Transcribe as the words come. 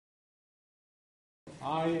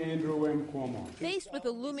I, Andrew M. Cuomo. Faced with a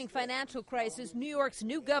looming financial crisis, New York's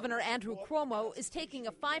new governor, Andrew Cuomo, is taking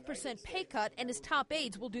a 5% pay cut, and his top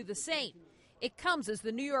aides will do the same. It comes as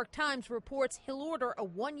the New York Times reports he'll order a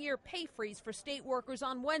one-year pay freeze for state workers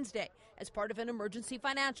on Wednesday as part of an emergency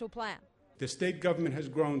financial plan. The state government has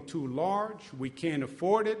grown too large. We can't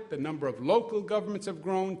afford it. The number of local governments have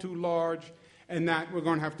grown too large, and that we're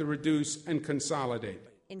going to have to reduce and consolidate.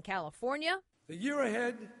 In California, the year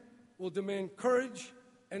ahead will demand courage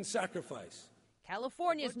and sacrifice.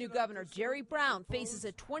 California's new governor, Jerry Brown, faces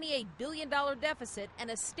a $28 billion deficit and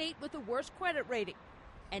a state with the worst credit rating.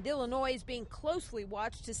 And Illinois is being closely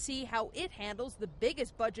watched to see how it handles the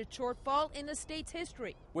biggest budget shortfall in the state's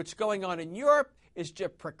history. What's going on in Europe is just a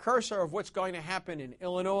precursor of what's going to happen in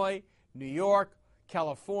Illinois, New York,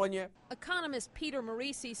 California. Economist Peter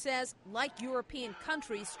Marisi says, like European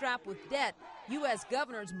countries strapped with debt, U.S.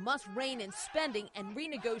 governors must rein in spending and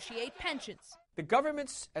renegotiate pensions. The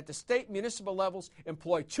governments at the state municipal levels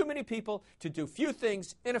employ too many people to do few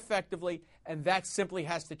things ineffectively, and that simply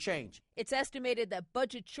has to change. It's estimated that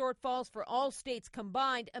budget shortfalls for all states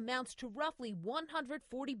combined amounts to roughly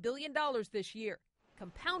 $140 billion this year.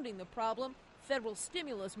 Compounding the problem, federal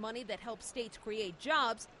stimulus money that helps states create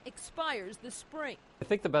jobs expires this spring. I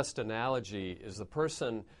think the best analogy is the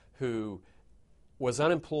person who was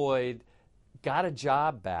unemployed, got a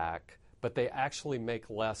job back, but they actually make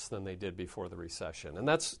less than they did before the recession. And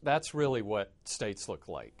that's really what states look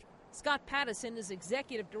like. Scott Pattison is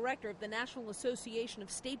executive director of the National Association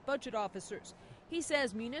of State Budget Officers. He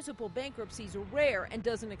says municipal bankruptcies are rare and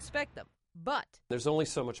doesn't expect them. But there's only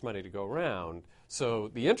so much money to go around, so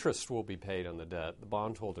the interest will be paid on the debt, the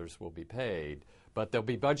bondholders will be paid, but there'll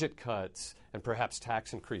be budget cuts and perhaps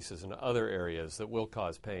tax increases in other areas that will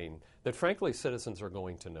cause pain that, frankly, citizens are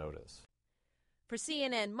going to notice. For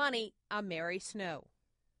CNN Money, I'm Mary Snow.